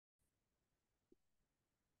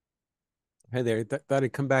Hi there. Thought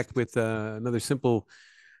I'd come back with another simple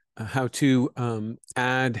how to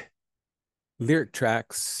add lyric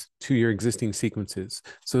tracks to your existing sequences.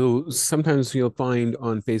 So sometimes you'll find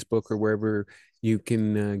on Facebook or wherever you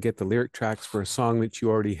can get the lyric tracks for a song that you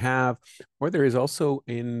already have, or there is also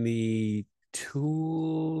in the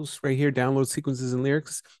tools right here, download sequences and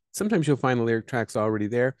lyrics. Sometimes you'll find the lyric tracks already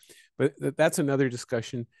there, but that's another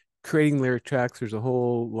discussion. Creating lyric tracks, there's a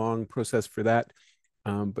whole long process for that.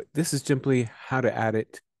 But this is simply how to add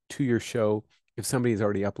it to your show if somebody's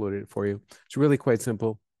already uploaded it for you. It's really quite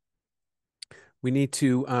simple. We need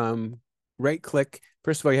to right click.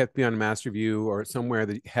 First of all, you have to be on a master view or somewhere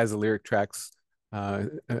that has the lyric tracks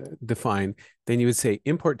defined. Then you would say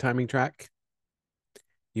import timing track.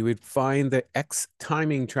 You would find the X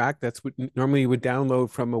timing track. That's what normally you would download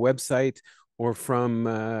from a website or from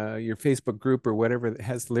your Facebook group or whatever that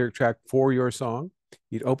has the lyric track for your song.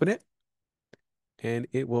 You'd open it and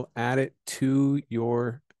it will add it to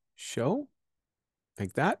your show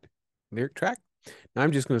like that, lyric track. Now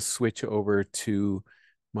I'm just going to switch over to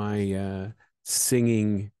my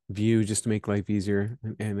singing view just to make life easier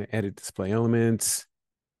and edit display elements.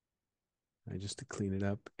 Just to clean it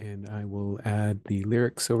up, and I will add the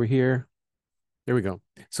lyrics over here. There we go.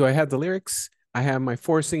 So I have the lyrics. I have my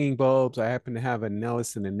 4 singing bulbs. I happen to have a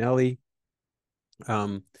Nellis and a Nelly.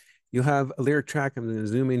 You'll have a lyric track. I'm going to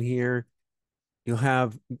zoom in here. You'll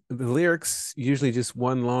have the lyrics, usually just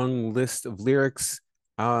one long list of lyrics.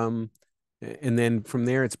 And then from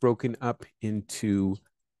there, it's broken up into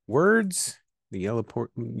words. The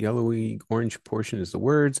yellowy orange portion is the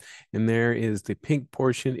words, and there is the pink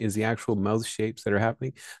portion is the actual mouth shapes that are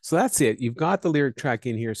happening. So that's it. You've got the lyric track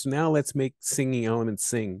in here. So now let's make singing elements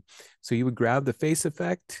sing. So you would grab the face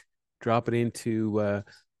effect, drop it into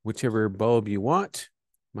whichever bulb you want.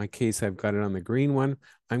 In my case, I've got it on the green one.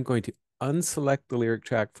 I'm going to unselect the lyric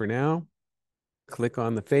track for now. Click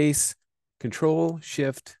on the face, Control,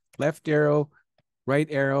 Shift, left arrow, right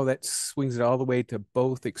arrow. That swings it all the way to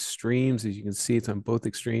both extremes. As you can see, it's on both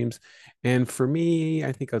extremes. And for me,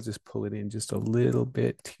 I think I'll just pull it in just a little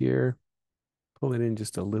bit here. Pull it in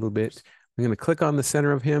just a little bit. I'm going to click on the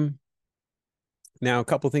center of him. Now, a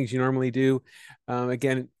couple things you normally do.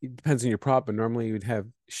 Again, it depends on your prop, but normally you would have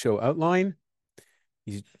show outline.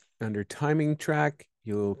 Under timing track,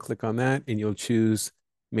 you'll click on that and you'll choose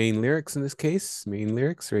main lyrics in this case, main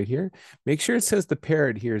lyrics right here. Make sure it says the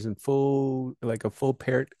parrot here is in full, like a full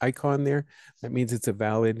parrot icon there. That means it's a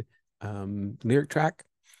valid lyric track.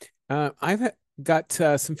 I've got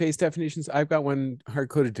some face definitions. I've got one hard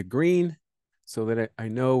coded to green so that I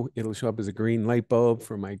know it'll show up as a green light bulb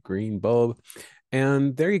for my green bulb.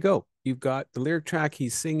 And there you go. You've got the lyric track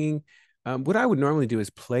he's singing. What I would normally do is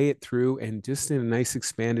play it through and just in a nice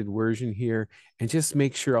expanded version here and just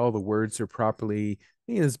make sure all the words are properly,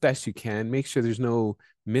 as best you can. Make sure there's no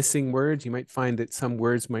missing words. You might find that some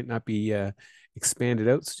words might not be expanded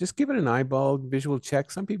out. So just give it an eyeball visual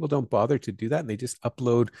check. Some people don't bother to do that and they just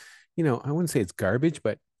upload, I wouldn't say it's garbage,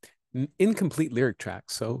 but incomplete lyric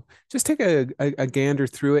tracks. So just take a gander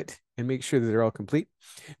through it and make sure that they're all complete.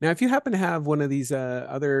 Now, if you happen to have one of these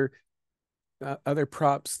other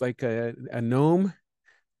props like a gnome,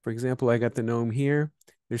 for example, I got the gnome here.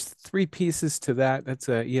 There's 3 pieces to that. That's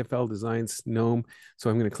a EFL Designs gnome. So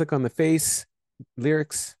I'm going to click on the face,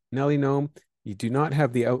 lyrics, Nelly gnome. You do not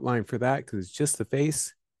have the outline for that because it's just the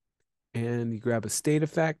face. And you grab a state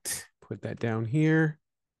effect, put that down here.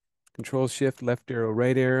 Control Shift, left arrow,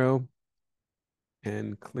 right arrow,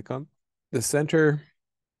 and click on the center.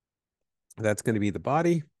 That's going to be the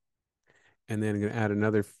body. And then I'm going to add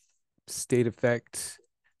another state effect.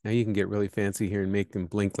 Now you can get really fancy here and make them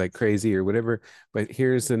blink like crazy or whatever. But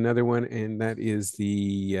here's another one, and that is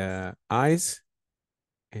the eyes.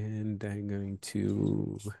 And I'm going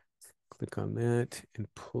to click on that and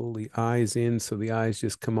pull the eyes in. So the eyes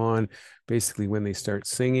just come on basically when they start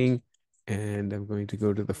singing. And I'm going to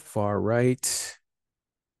go to the far right.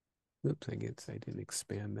 Oops, I guess I didn't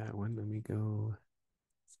expand that one. Let me go.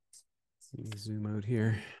 Let me zoom out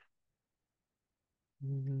here.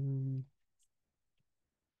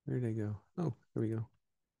 Where did I go? Oh, there we go.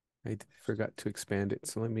 I forgot to expand it.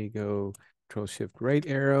 So let me go Control Shift right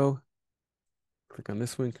arrow. Click on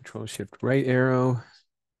this one, Control Shift right arrow.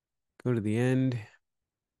 Go to the end.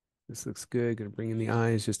 This looks good. Gonna bring in the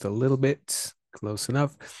eyes just a little bit. Close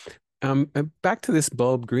enough. Back to this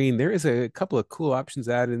bulb green, there is a couple of cool options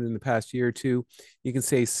added in the past year or two. You can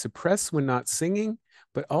say suppress when not singing,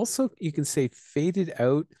 but also you can say faded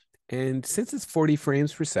out. And since it's 40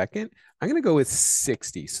 frames per second, I'm going to go with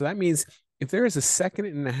 60. So that means if there is a second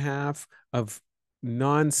and a half of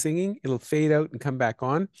non-singing, it'll fade out and come back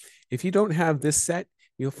on. If you don't have this set,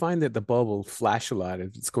 you'll find that the bulb will flash a lot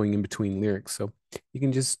if it's going in between lyrics. So you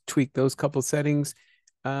can just tweak those couple settings.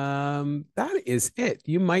 That is it.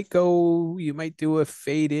 You might do a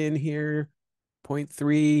fade in here,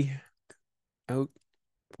 0.3 out,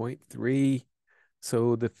 0.3.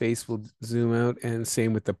 So the face will zoom out, and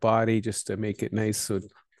same with the body, just to make it nice. So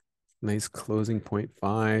nice closing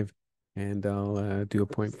 0.5, and I'll do a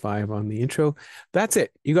 0.5 on the intro. That's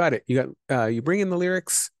it. You got it. You bring in the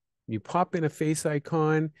lyrics, you pop in a face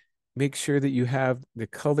icon, make sure that you have the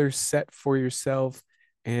color set for yourself,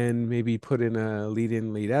 and maybe put in a lead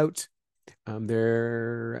in, lead out.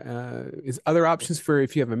 There is other options for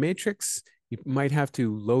if you have a matrix, you might have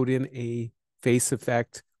to load in a face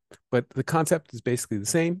effect, but the concept is basically the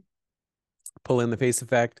same. Pull in the face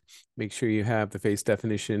effect, make sure you have the face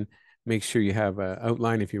definition, make sure you have an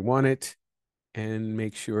outline if you want it, and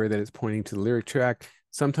make sure that it's pointing to the lyric track.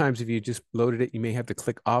 Sometimes if you just loaded it, you may have to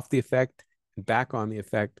click off the effect and back on the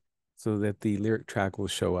effect so that the lyric track will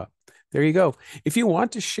show up. There you go. If you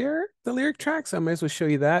want to share the lyric tracks, I might as well show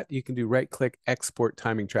you that. You can do right-click, export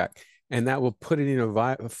timing track, and that will put it in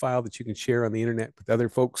a file that you can share on the internet with other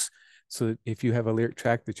folks. So that if you have a lyric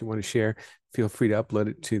track that you want to share, feel free to upload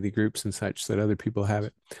it to the groups and such so that other people have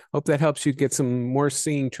it. Hope that helps you get some more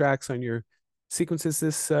singing tracks on your sequences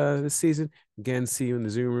this season. Again, see you in the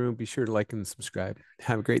Zoom room. Be sure to like and subscribe.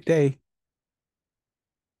 Have a great day.